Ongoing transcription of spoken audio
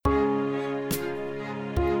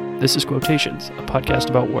This is Quotations, a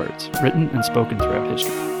podcast about words, written and spoken throughout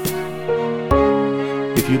history.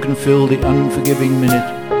 If you can fill the unforgiving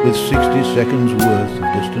minute with 60 seconds worth of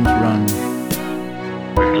distance run,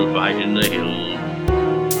 we shall fight in the hills.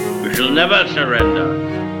 We shall never surrender.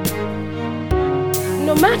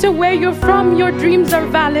 No matter where you're from, your dreams are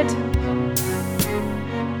valid.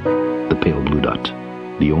 The Pale Blue Dot,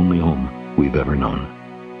 the only home we've ever known.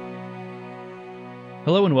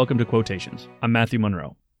 Hello and welcome to Quotations. I'm Matthew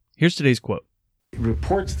Monroe. Here's today's quote.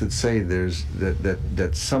 Reports that say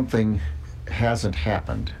that something hasn't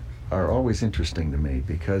happened are always interesting to me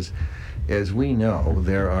because, as we know,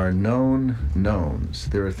 there are known knowns.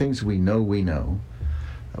 There are things we know.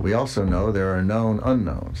 We also know there are known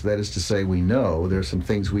unknowns. That is to say, we know there are some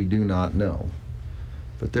things we do not know.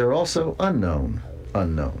 But there are also unknown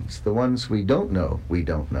unknowns. The ones we don't know, we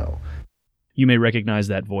don't know. You may recognize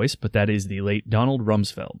that voice, but that is the late Donald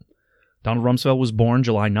Rumsfeld. Donald Rumsfeld was born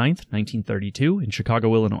July 9th, 1932, in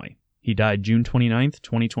Chicago, Illinois. He died June 29th,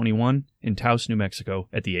 2021, in Taos, New Mexico,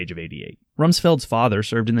 at the age of 88. Rumsfeld's father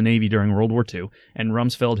served in the Navy during World War II, and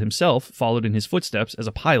Rumsfeld himself followed in his footsteps as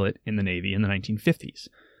a pilot in the Navy in the 1950s.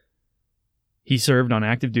 He served on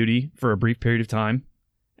active duty for a brief period of time,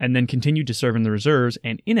 and then continued to serve in the reserves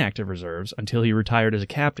and inactive reserves until he retired as a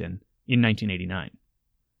captain in 1989.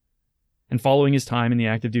 And following his time in the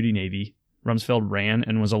active duty Navy, Rumsfeld ran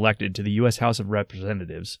and was elected to the U.S. House of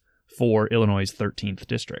Representatives for Illinois' 13th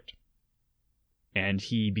District. And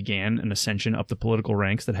he began an ascension up the political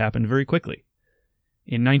ranks that happened very quickly.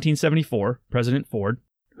 In 1974, President Ford,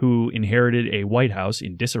 who inherited a White House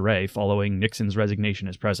in disarray following Nixon's resignation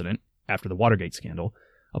as president after the Watergate scandal,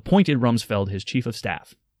 appointed Rumsfeld his chief of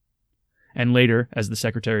staff, and later as the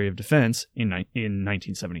Secretary of Defense in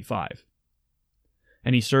 1975.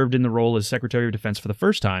 And he served in the role as Secretary of Defense for the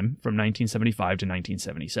first time from 1975 to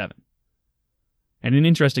 1977. And an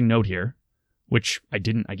interesting note here, which I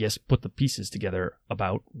didn't, put the pieces together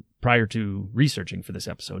about prior to researching for this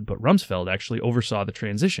episode, but Rumsfeld actually oversaw the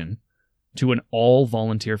transition to an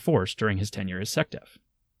all-volunteer force during his tenure as SecDef.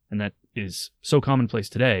 And that is so commonplace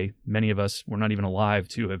today, many of us were not even alive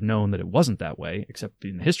to have known that it wasn't that way, except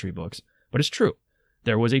in the history books. But it's true.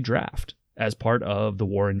 There was a draft as part of the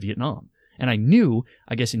war in Vietnam. And I knew,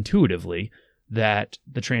 intuitively, that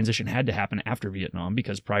the transition had to happen after Vietnam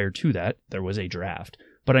because prior to that, there was a draft.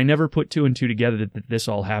 But I never put two and two together that this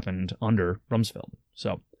all happened under Rumsfeld.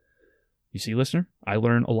 So, you see, listener, I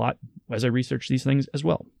learn a lot as I research these things as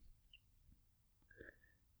well.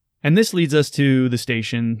 And this leads us to the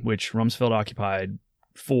station which Rumsfeld occupied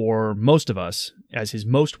for most of us as his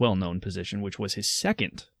most well-known position, which was his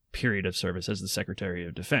second period of service as the Secretary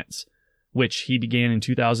of Defense, which he began in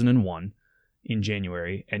 2001 in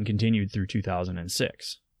January and continued through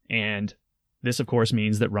 2006. And this, of course,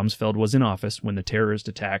 means that Rumsfeld was in office when the terrorist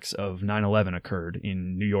attacks of 9/11 occurred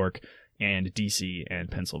in New York and D.C.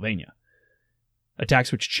 and Pennsylvania.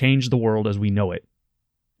 Attacks which changed the world as we know it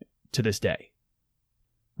to this day.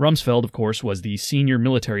 Rumsfeld, of course, was the senior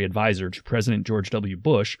military advisor to President George W.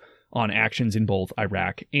 Bush on actions in both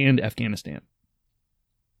Iraq and Afghanistan.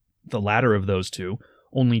 The latter of those two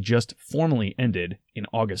only just formally ended in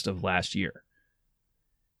August of last year.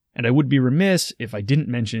 And I would be remiss if I didn't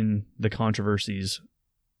mention the controversies,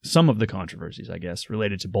 some of the controversies,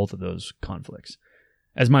 related to both of those conflicts.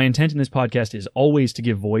 As my intent in this podcast is always to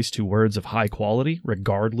give voice to words of high quality,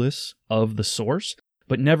 regardless of the source,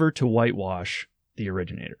 but never to whitewash the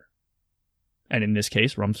originator. And in this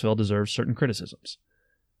case, Rumsfeld deserves certain criticisms.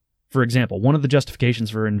 For example, one of the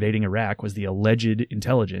justifications for invading Iraq was the alleged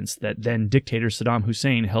intelligence that then dictator Saddam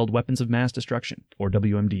Hussein held weapons of mass destruction, or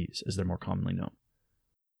WMDs, as they're more commonly known.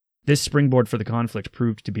 This springboard for the conflict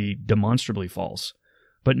proved to be demonstrably false,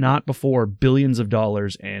 but not before billions of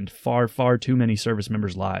dollars and far, far too many service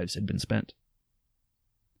members' lives had been spent.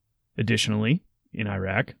 Additionally, in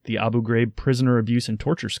Iraq, the Abu Ghraib prisoner abuse and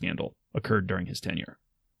torture scandal occurred during his tenure.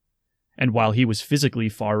 And while he was physically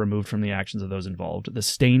far removed from the actions of those involved, the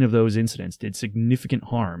stain of those incidents did significant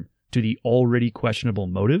harm to the already questionable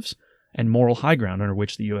motives and moral high ground under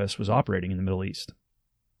which the U.S. was operating in the Middle East.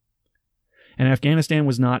 And Afghanistan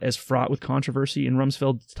was not as fraught with controversy in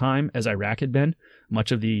Rumsfeld's time as Iraq had been.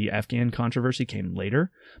 Much of the Afghan controversy came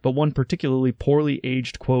later, but one particularly poorly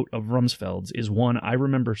aged quote of Rumsfeld's is one I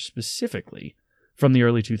remember specifically from the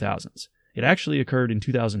early 2000s. It actually occurred in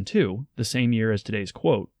 2002, the same year as today's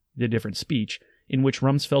quote, the different speech, in which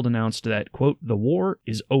Rumsfeld announced that, quote, "the war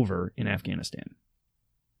is over in Afghanistan."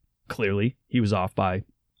 Clearly, he was off by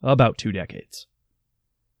about 2 decades.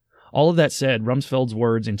 All of that said, Rumsfeld's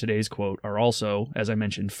words in today's quote are also, as I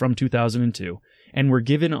mentioned, from 2002, and were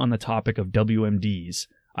given on the topic of WMDs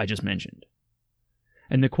I just mentioned.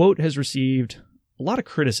 And the quote has received a lot of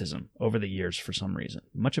criticism over the years for some reason,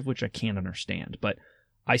 much of which I can't understand. But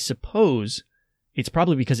I suppose it's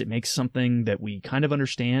probably because it makes something that we kind of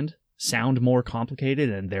understand sound more complicated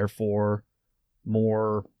and therefore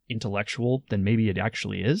more intellectual than maybe it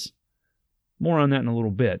actually is. More on that in a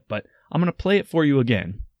little bit, but I'm going to play it for you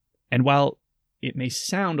again. And while it may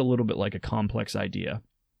sound a little bit like a complex idea,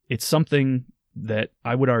 it's something that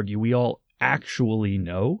I would argue we all actually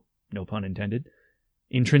know, no pun intended,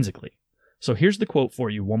 intrinsically. So here's the quote for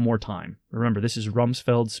you one more time. Remember, this is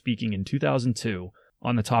Rumsfeld speaking in 2002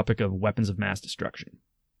 on the topic of weapons of mass destruction.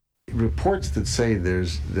 Reports that say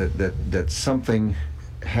that something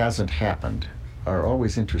hasn't happened are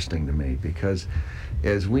always interesting to me, because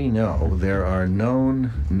as we know, there are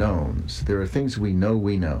known knowns. There are things we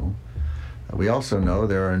know. We also know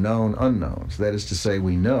there are known unknowns. That is to say,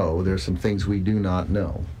 we know there are some things we do not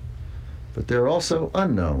know. But there are also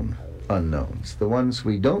unknown unknowns. The ones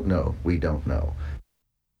we don't know, we don't know.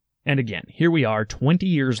 And again, here we are 20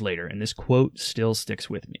 years later, and this quote still sticks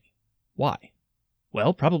with me. Why?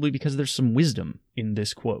 Well, probably because there's some wisdom in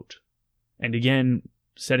this quote. And again,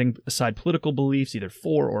 setting aside political beliefs, either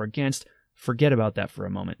for or against, forget about that for a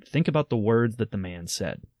moment. Think about the words that the man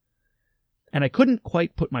said. And I couldn't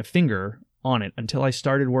quite put my finger on it until I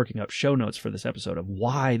started working up show notes for this episode of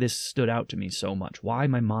why this stood out to me so much, why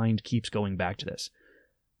my mind keeps going back to this.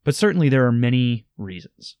 But certainly there are many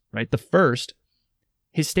reasons, right? The first,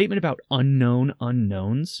 his statement about unknown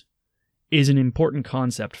unknowns is an important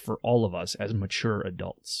concept for all of us as mature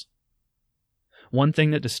adults. One thing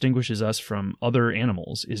that distinguishes us from other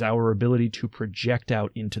animals is our ability to project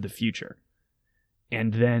out into the future,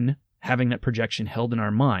 and then, having that projection held in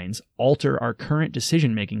our minds, alter our current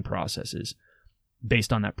decision-making processes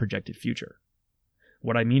based on that projected future.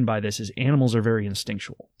 What I mean by this is animals are very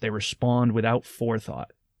instinctual. They respond without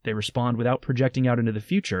forethought. They respond without projecting out into the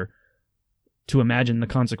future to imagine the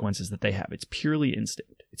consequences that they have. It's purely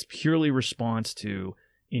instinct. It's purely response to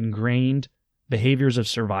ingrained behaviors of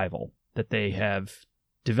survival that they have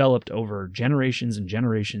developed over generations and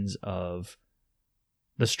generations of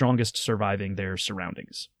the strongest surviving their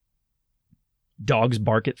surroundings. Dogs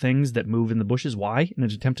bark at things that move in the bushes. Why? In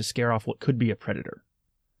an attempt to scare off what could be a predator.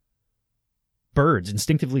 Birds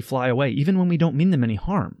instinctively fly away, even when we don't mean them any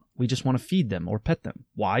harm. We just want to feed them or pet them.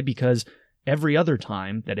 Why? Because every other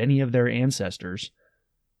time that any of their ancestors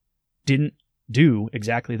didn't do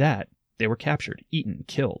exactly that, they were captured, eaten,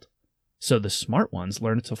 killed. So the smart ones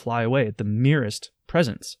learned to fly away at the merest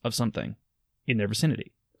presence of something in their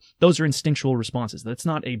vicinity. Those are instinctual responses. That's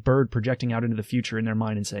not a bird projecting out into the future in their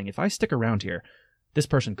mind and saying, if I stick around here, this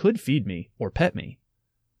person could feed me or pet me,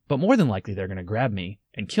 but more than likely they're going to grab me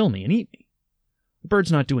and kill me and eat me. A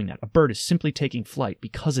bird's not doing that. A bird is simply taking flight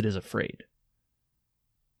because it is afraid.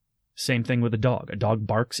 Same thing with a dog. A dog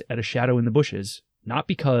barks at a shadow in the bushes, not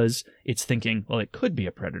because it's thinking, well, it could be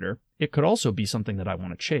a predator. It could also be something that I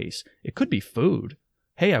want to chase. It could be food.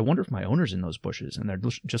 Hey, I wonder if my owner's in those bushes and they're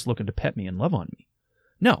just looking to pet me and love on me.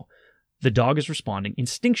 No, the dog is responding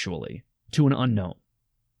instinctually to an unknown,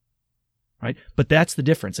 right? But that's the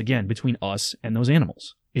difference, again, between us and those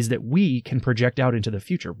animals, is that we can project out into the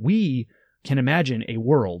future. We can imagine a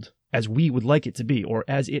world as we would like it to be, or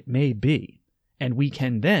as it may be, and we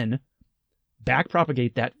can then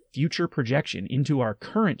backpropagate that future projection into our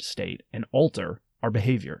current state and alter our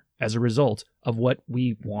behavior as a result of what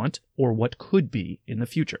we want or what could be in the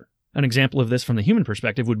future. An example of this from the human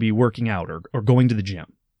perspective would be working out or going to the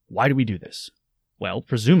gym. Why do we do this? Well,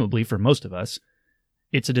 presumably for most of us,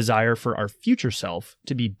 it's a desire for our future self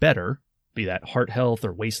to be better, be that heart health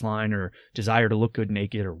or waistline or desire to look good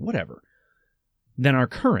naked or whatever, than our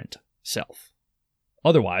current self.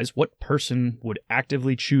 Otherwise, what person would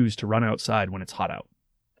actively choose to run outside when it's hot out?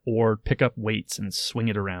 Or pick up weights and swing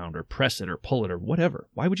it around or press it or pull it or whatever?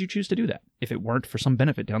 Why would you choose to do that if it weren't for some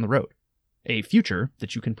benefit down the road? A future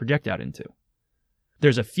that you can project out into.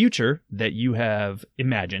 There's a future that you have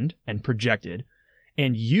imagined and projected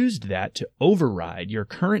and used that to override your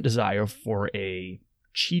current desire for a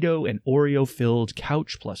Cheeto and Oreo-filled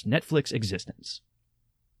couch plus Netflix existence.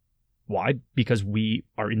 Why? Because we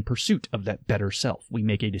are in pursuit of that better self. We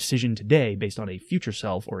make a decision today based on a future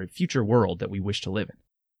self or a future world that we wish to live in.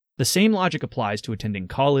 The same logic applies to attending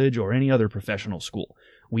college or any other professional school.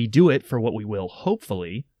 We do it for what we will,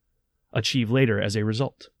 hopefully, achieve later as a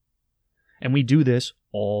result. And we do this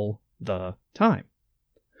all the time.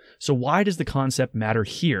 So why does the concept matter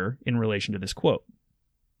here in relation to this quote?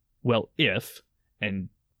 Well, if, and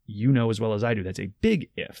you know as well as I do, that's a big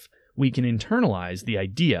if, we can internalize the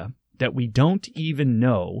idea that we don't even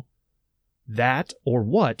know that or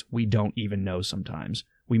what we don't even know sometimes,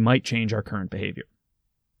 we might change our current behavior.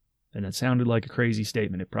 And it sounded like a crazy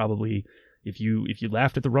statement. It probably, if you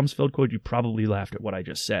laughed at the Rumsfeld quote, you probably laughed at what I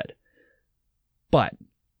just said. But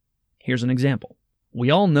here's an example. We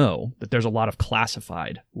all know that there's a lot of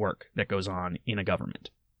classified work that goes on in a government.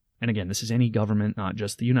 And again, this is any government, not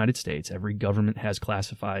just the United States. Every government has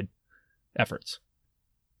classified efforts.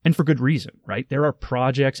 And for good reason, right? There are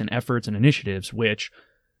projects and efforts and initiatives which,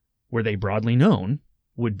 were they broadly known,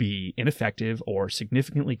 would be ineffective or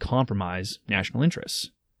significantly compromise national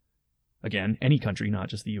interests. Again, any country, not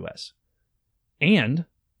just the U.S. And,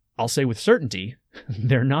 I'll say with certainty,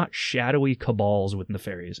 they're not shadowy cabals with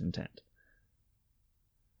nefarious intent.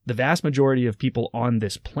 The vast majority of people on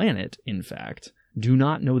this planet, in fact, do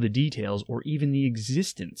not know the details or even the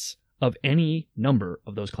existence of any number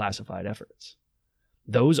of those classified efforts.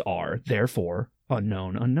 Those are, therefore,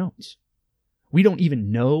 unknown unknowns. We don't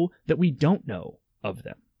even know that we don't know of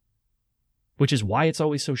them. Which is why it's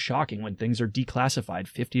always so shocking when things are declassified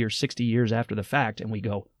 50 or 60 years after the fact and we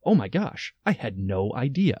go, oh my gosh, I had no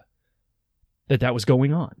idea that was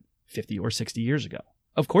going on 50 or 60 years ago.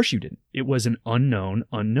 Of course you didn't. It was an unknown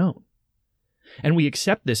unknown. And we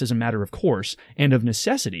accept this as a matter of course and of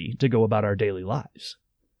necessity to go about our daily lives.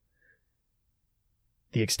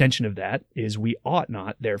 The extension of that is we ought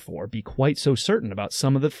not, therefore, be quite so certain about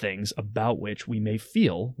some of the things about which we may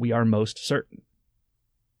feel we are most certain.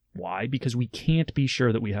 Why? Because we can't be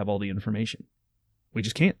sure that we have all the information. We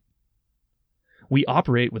just can't. We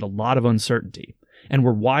operate with a lot of uncertainty, and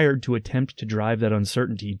we're wired to attempt to drive that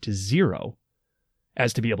uncertainty to zero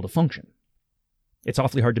as to be able to function. It's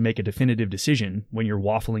awfully hard to make a definitive decision when you're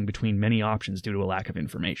waffling between many options due to a lack of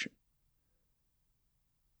information.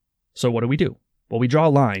 So what do? Well, we draw a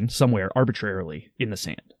line somewhere arbitrarily in the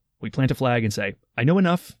sand. We plant a flag and say, I know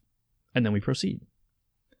enough, and then we proceed.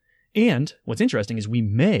 And what's interesting is we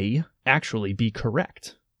may actually be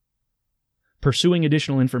correct. Pursuing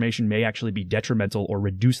additional information may actually be detrimental or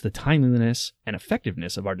reduce the timeliness and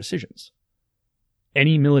effectiveness of our decisions.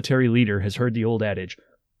 Any military leader has heard the old adage,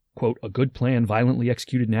 quote, a good plan violently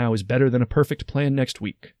executed now is better than a perfect plan next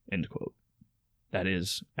week, end quote. That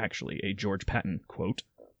is actually a George Patton quote,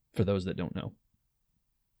 for those that don't know.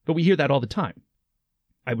 But we hear that all the time.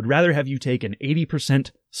 I would rather have you take an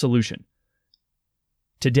 80% solution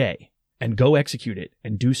today and go execute it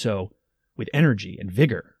and do so with energy and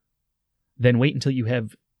vigor than wait until you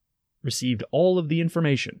have received all of the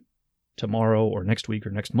information tomorrow or next week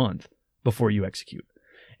or next month before you execute.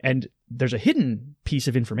 And there's a hidden piece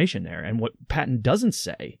of information there. And what Patton doesn't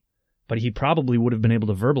say, but he probably would have been able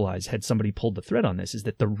to verbalize had somebody pulled the thread on this, is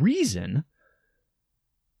that the reason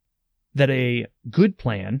that a good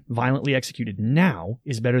plan violently executed now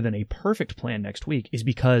is better than a perfect plan next week is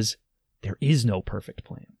because there is no perfect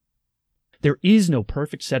plan. There is no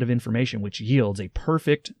perfect set of information which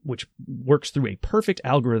works through a perfect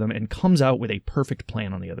algorithm and comes out with a perfect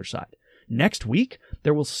plan on the other side. Next week,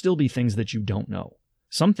 there will still be things that you don't know.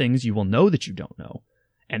 Some things you will know that you don't know.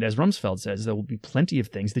 And as Rumsfeld says, there will be plenty of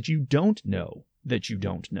things that you don't know that you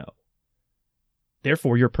don't know.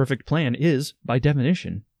 Therefore, your perfect plan is, by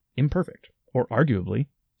definition, imperfect, or arguably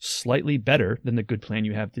slightly better than the good plan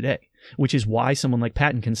you have today, which is why someone like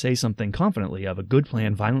Patton can say something confidently of a good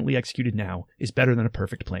plan violently executed now is better than a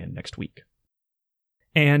perfect plan next week.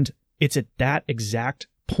 And it's at that exact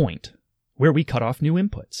point where we cut off new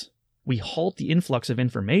inputs. We halt the influx of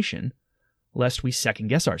information lest we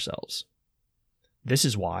second-guess ourselves. This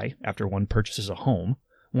is why, after one purchases a home,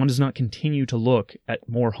 one does not continue to look at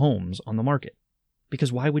more homes on the market.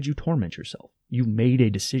 Because why would you torment yourself? You made a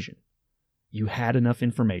decision. You had enough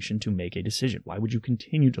information to make a decision. Why would you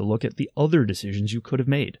continue to look at the other decisions you could have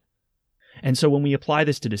made? And so when we apply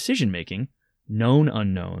this to decision-making, known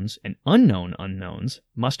unknowns and unknown unknowns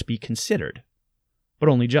must be considered. But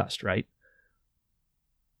only just, right?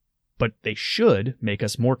 But they should make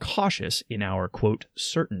us more cautious in our, quote,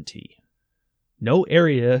 certainty. No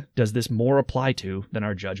area does this more apply to than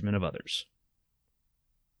our judgment of others.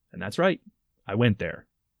 And that's right. I went there.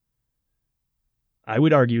 I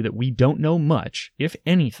would argue that we don't know much, if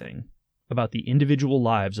anything, about the individual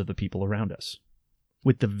lives of the people around us.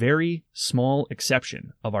 With the very small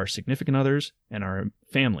exception of our significant others and our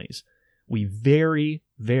families, we very,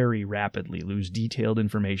 very rapidly lose detailed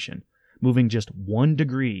information, moving just 1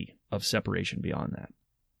 degree of separation beyond that.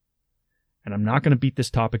 And I'm not going to beat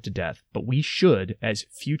this topic to death, but we should, as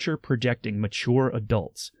future projecting mature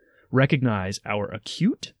adults, recognize our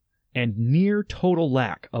acute and near total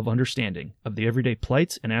lack of understanding of the everyday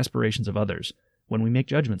plights and aspirations of others when we make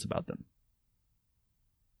judgments about them.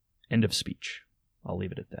 End of speech. I'll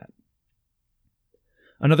leave it at that.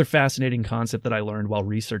 Another fascinating concept that I learned while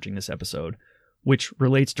researching this episode which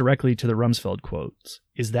relates directly to the Rumsfeld quotes,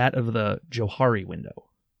 is that of the Johari window.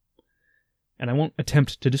 And I won't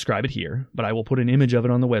attempt to describe it here, but I will put an image of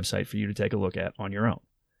it on the website for you to take a look at on your own.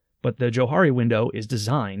 But the Johari window is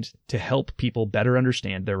designed to help people better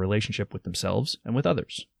understand their relationship with themselves and with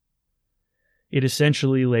others. It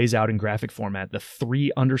essentially lays out in graphic format the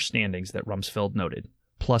 3 understandings that Rumsfeld noted,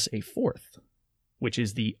 plus a 4th, which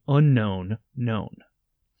is the unknown known.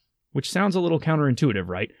 Which sounds a little counterintuitive,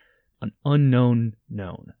 right? An unknown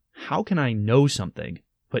known. How can I know something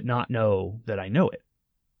but not know that I know it?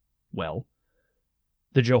 Well,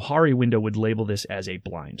 the Johari window would label this as a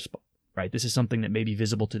blind spot, right? This is something that may be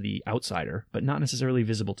visible to the outsider, but not necessarily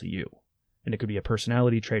visible to you. And it could be a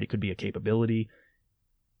personality trait, it could be a capability.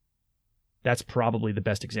 That's probably the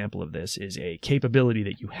best example of this, is a capability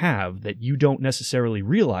that you have that you don't necessarily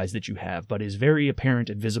realize that you have, but is very apparent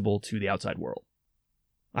and visible to the outside world.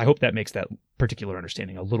 I hope that makes that particular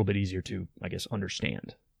understanding a little bit easier to,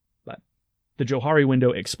 understand. But the Johari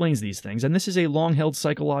window explains these things, and this is a long-held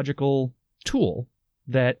psychological tool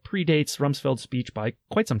that predates Rumsfeld's speech by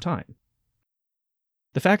quite some time.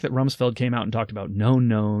 The fact that Rumsfeld came out and talked about known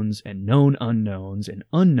knowns and known unknowns and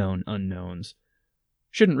unknown unknowns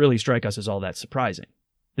shouldn't really strike us as all that surprising.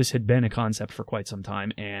 This had been a concept for quite some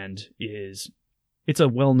time and it's a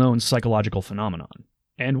well-known psychological phenomenon.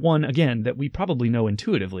 And one, again, that we probably know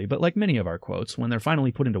intuitively, but like many of our quotes, when they're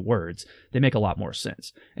finally put into words, they make a lot more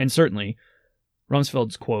sense. And certainly,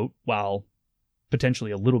 Rumsfeld's quote, while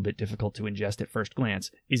potentially a little bit difficult to ingest at first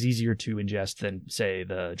glance, is easier to ingest than, say,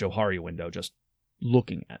 the Johari window, just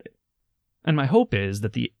looking at it. And my hope is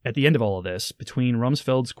that at the end of all of this, between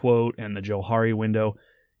Rumsfeld's quote and the Johari window,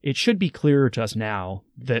 it should be clearer to us now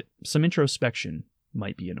that some introspection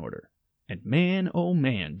might be in order. And man, oh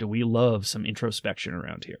man, do we love some introspection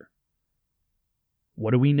around here.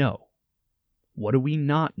 What do we know? What do we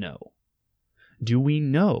not know? Do we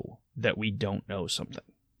know that we don't know something?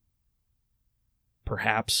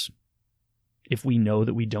 Perhaps, if we know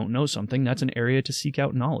that we don't know something, that's an area to seek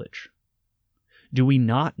out knowledge. Do we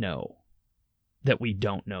not know that we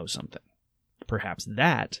don't know something? Perhaps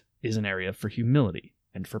that is an area for humility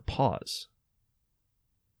and for pause.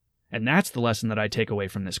 And that's the lesson that I take away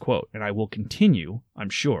from this quote, and I will continue, I'm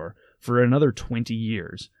sure, for another 20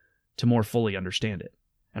 years to more fully understand it.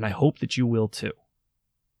 And I hope that you will too.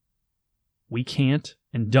 We can't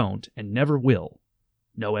and don't and never will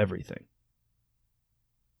know everything.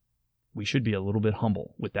 We should be a little bit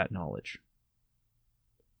humble with that knowledge.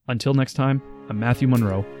 Until next time, I'm Matthew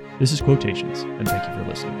Monroe. This is Quotations, and thank you for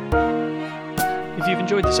listening. If you've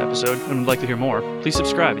enjoyed this episode and would like to hear more, please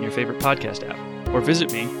subscribe in your favorite podcast app, or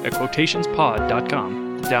visit me at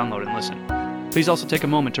quotationspod.com to download and listen. Please also take a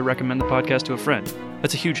moment to recommend the podcast to a friend.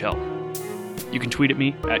 That's a huge help. You can tweet at me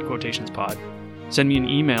at quotationspod. Send me an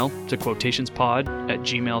email to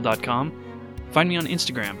quotationspod@gmail.com. Find me on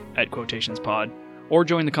Instagram at quotationspod, or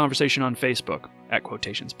join the conversation on Facebook at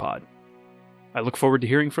quotationspod. I look forward to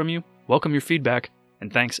hearing from you, welcome your feedback,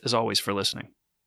 and thanks as always for listening.